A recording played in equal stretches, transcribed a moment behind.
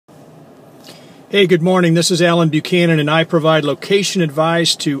Hey, good morning. This is Alan Buchanan, and I provide location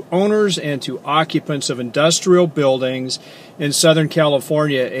advice to owners and to occupants of industrial buildings in Southern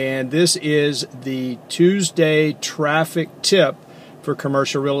California. And this is the Tuesday traffic tip for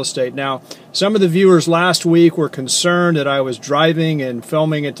commercial real estate. Now, some of the viewers last week were concerned that I was driving and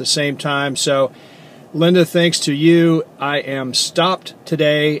filming at the same time. So, Linda, thanks to you, I am stopped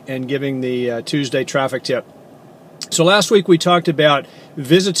today and giving the Tuesday traffic tip. So last week we talked about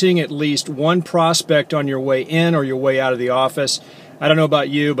visiting at least one prospect on your way in or your way out of the office. I don't know about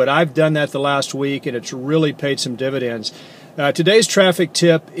you, but I've done that the last week and it's really paid some dividends. Today's traffic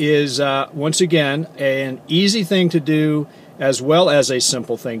tip is, once again, an easy thing to do as well as a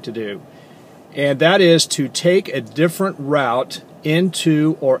simple thing to do. And that is to take a different route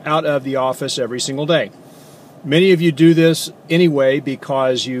into or out of the office every single day. Many of you do this anyway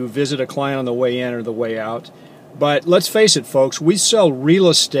because you visit a client on the way in or the way out. But let's face it, folks, we sell real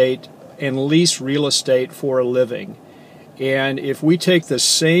estate and lease real estate for a living. And if we take the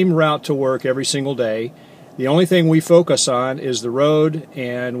same route to work every single day, the only thing we focus on is the road,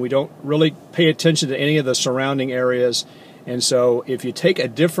 and we don't really pay attention to any of the surrounding areas. And so if you take a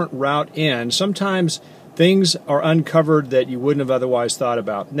different route in, sometimes things are uncovered that you wouldn't have otherwise thought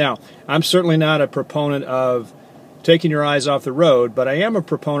about. Now, I'm certainly not a proponent of taking your eyes off the road, but I am a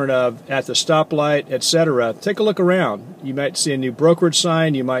proponent of, at the stoplight, etc., take a look around. You might see a new brokerage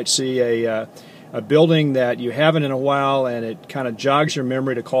sign, you might see a building that you haven't in a while, and it kind of jogs your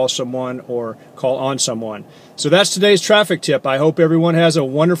memory to call someone or call on someone. So that's today's traffic tip. I hope everyone has a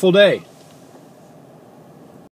wonderful day.